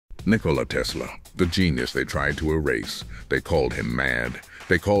Nikola Tesla, the genius they tried to erase. They called him mad.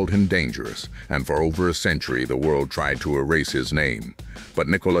 They called him dangerous, and for over a century the world tried to erase his name. But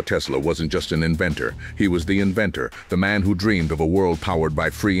Nikola Tesla wasn't just an inventor, he was the inventor, the man who dreamed of a world powered by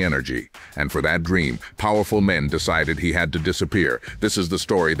free energy. And for that dream, powerful men decided he had to disappear. This is the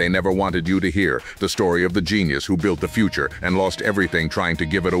story they never wanted you to hear, the story of the genius who built the future and lost everything trying to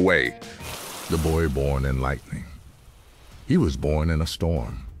give it away. The boy born in lightning. He was born in a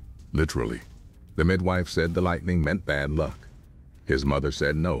storm, literally. The midwife said the lightning meant bad luck. His mother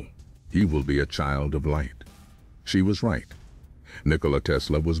said no, he will be a child of light. She was right. Nikola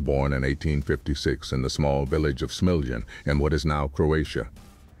Tesla was born in 1856 in the small village of Smiljan in what is now Croatia.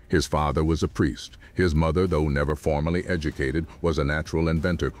 His father was a priest. His mother, though never formally educated, was a natural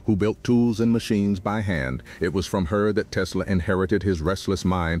inventor who built tools and machines by hand. It was from her that Tesla inherited his restless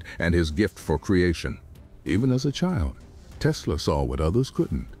mind and his gift for creation. Even as a child, Tesla saw what others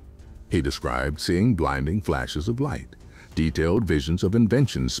couldn't. He described seeing blinding flashes of light, detailed visions of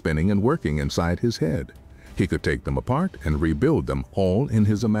inventions spinning and working inside his head. He could take them apart and rebuild them all in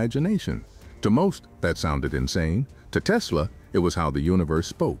his imagination. To most, that sounded insane. To Tesla, it was how the universe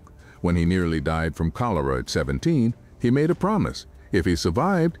spoke. When he nearly died from cholera at 17, he made a promise. If he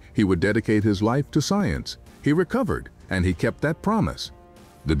survived, he would dedicate his life to science. He recovered, and he kept that promise.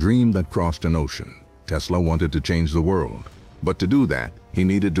 The dream that crossed an ocean. Tesla wanted to change the world. But to do that, he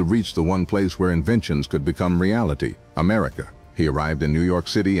needed to reach the one place where inventions could become reality, America. He arrived in New York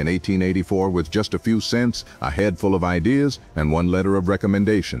City in 1884 with just a few cents, a head full of ideas, and one letter of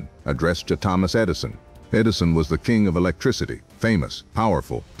recommendation, addressed to Thomas Edison. Edison was the king of electricity, famous,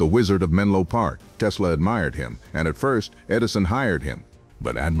 powerful, the wizard of Menlo Park. Tesla admired him, and at first, Edison hired him.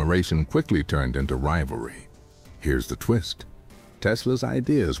 But admiration quickly turned into rivalry. Here's the twist. Tesla's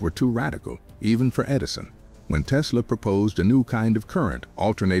ideas were too radical, even for Edison. When Tesla proposed a new kind of current,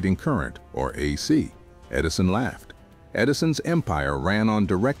 alternating current, or AC, Edison laughed. Edison's empire ran on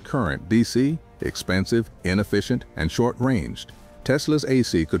direct current, DC, expensive, inefficient, and short-ranged. Tesla's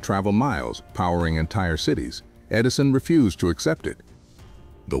AC could travel miles, powering entire cities. Edison refused to accept it.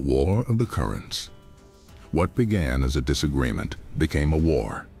 The War of the Currents. What began as a disagreement became a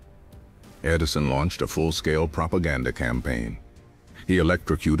war. Edison launched a full-scale propaganda campaign. He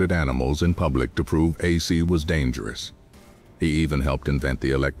electrocuted animals in public to prove AC was dangerous. He even helped invent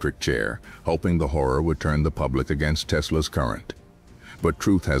the electric chair, hoping the horror would turn the public against Tesla's current. But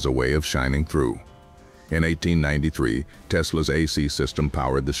truth has a way of shining through. In 1893, Tesla's AC system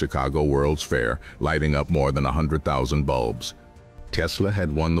powered the Chicago World's Fair, lighting up more than 100,000 bulbs. Tesla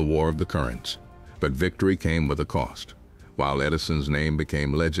had won the War of the Currents, but victory came with a cost. While Edison's name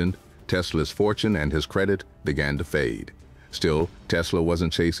became legend, Tesla's fortune and his credit began to fade. Still, Tesla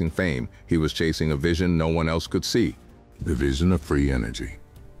wasn't chasing fame, he was chasing a vision no one else could see. The vision of free energy.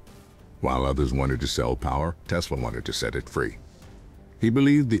 While others wanted to sell power, Tesla wanted to set it free. He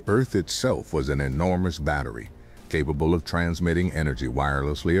believed the Earth itself was an enormous battery, capable of transmitting energy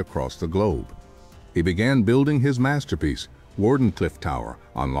wirelessly across the globe. He began building his masterpiece, Wardenclyffe Tower,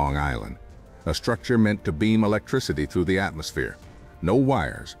 on Long Island, a structure meant to beam electricity through the atmosphere. No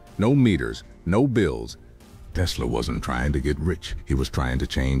wires, no meters, no bills. Tesla wasn't trying to get rich, he was trying to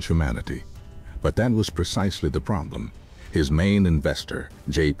change humanity. But that was precisely the problem. His main investor,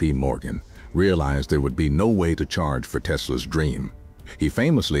 J.P. Morgan, realized there would be no way to charge for Tesla's dream. He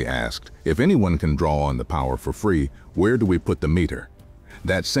famously asked, if anyone can draw on the power for free, where do we put the meter?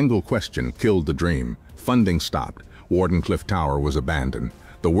 That single question killed the dream. Funding stopped. Wardenclyffe Tower was abandoned.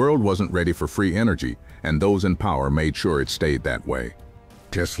 The world wasn't ready for free energy, and those in power made sure it stayed that way.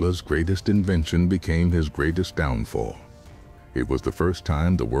 Tesla's greatest invention became his greatest downfall. It was the first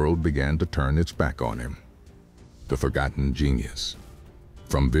time the world began to turn its back on him. The forgotten genius.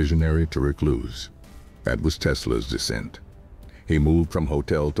 From visionary to recluse. That was Tesla's descent. He moved from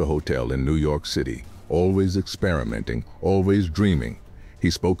hotel to hotel in New York City, always experimenting, always dreaming. He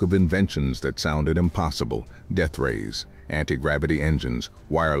spoke of inventions that sounded impossible, death rays, anti-gravity engines,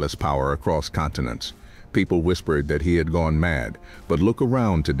 wireless power across continents. People whispered that he had gone mad, but look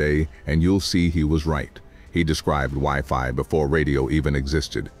around today and you'll see he was right. He described Wi-Fi before radio even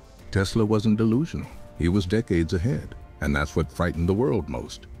existed. Tesla wasn't delusional. He was decades ahead, and that's what frightened the world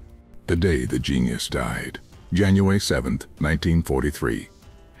most. The day the genius died, January 7th, 1943.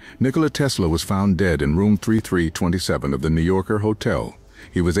 Nikola Tesla was found dead in room 3327 of the New Yorker Hotel.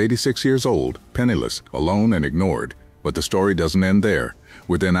 He was 86 years old, penniless, alone and ignored. But the story doesn't end there.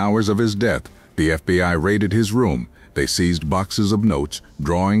 Within hours of his death, the FBI raided his room. They seized boxes of notes,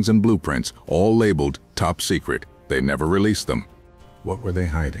 drawings and blueprints, all labeled top secret. They never released them. What were they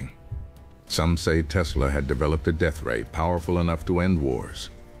hiding? Some say Tesla had developed a death ray powerful enough to end wars.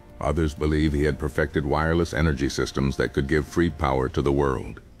 Others believe he had perfected wireless energy systems that could give free power to the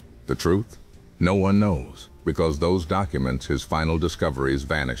world. The truth? No one knows, because those documents, his final discoveries,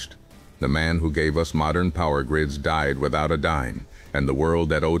 vanished. The man who gave us modern power grids died without a dime, and the world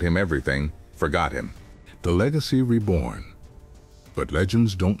that owed him everything forgot him. The legacy reborn. But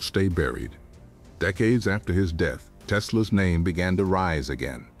legends don't stay buried. Decades after his death, Tesla's name began to rise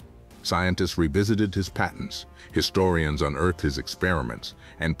again. Scientists revisited his patents, historians unearthed his experiments,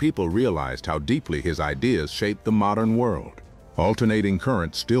 and people realized how deeply his ideas shaped the modern world. Alternating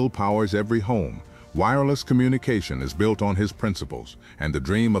current still powers every home. Wireless communication is built on his principles, and the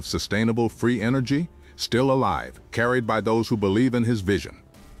dream of sustainable free energy, still alive, carried by those who believe in his vision.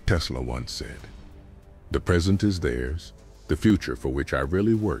 Tesla once said, "The present is theirs. The future for which I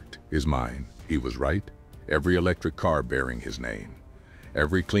really worked is mine." He was right. Every electric car bearing his name,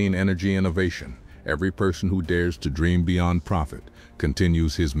 every clean energy innovation, every person who dares to dream beyond profit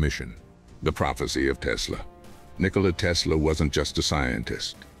continues his mission. The prophecy of Tesla. Nikola Tesla wasn't just a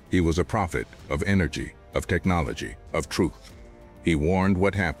scientist. He was a prophet of energy, of technology, of truth. He warned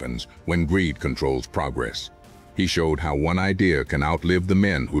what happens when greed controls progress. He showed how one idea can outlive the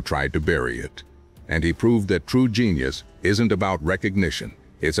men who tried to bury it. And he proved that true genius isn't about recognition,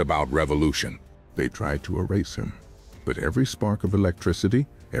 it's about revolution. They tried to erase him, but every spark of electricity,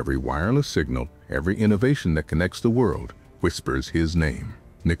 every wireless signal, every innovation that connects the world whispers his name.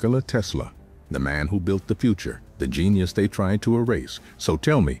 Nikola Tesla, the man who built the future, the genius they tried to erase. So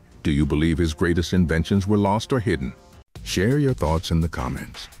tell me, do you believe his greatest inventions were lost or hidden? Share your thoughts in the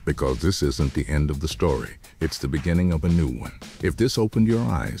comments, because this isn't the end of the story. It's the beginning of a new one. If this opened your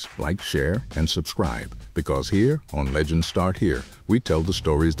eyes, like, share, and subscribe, because here on Legends Start Here, we tell the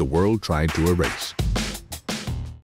stories the world tried to erase.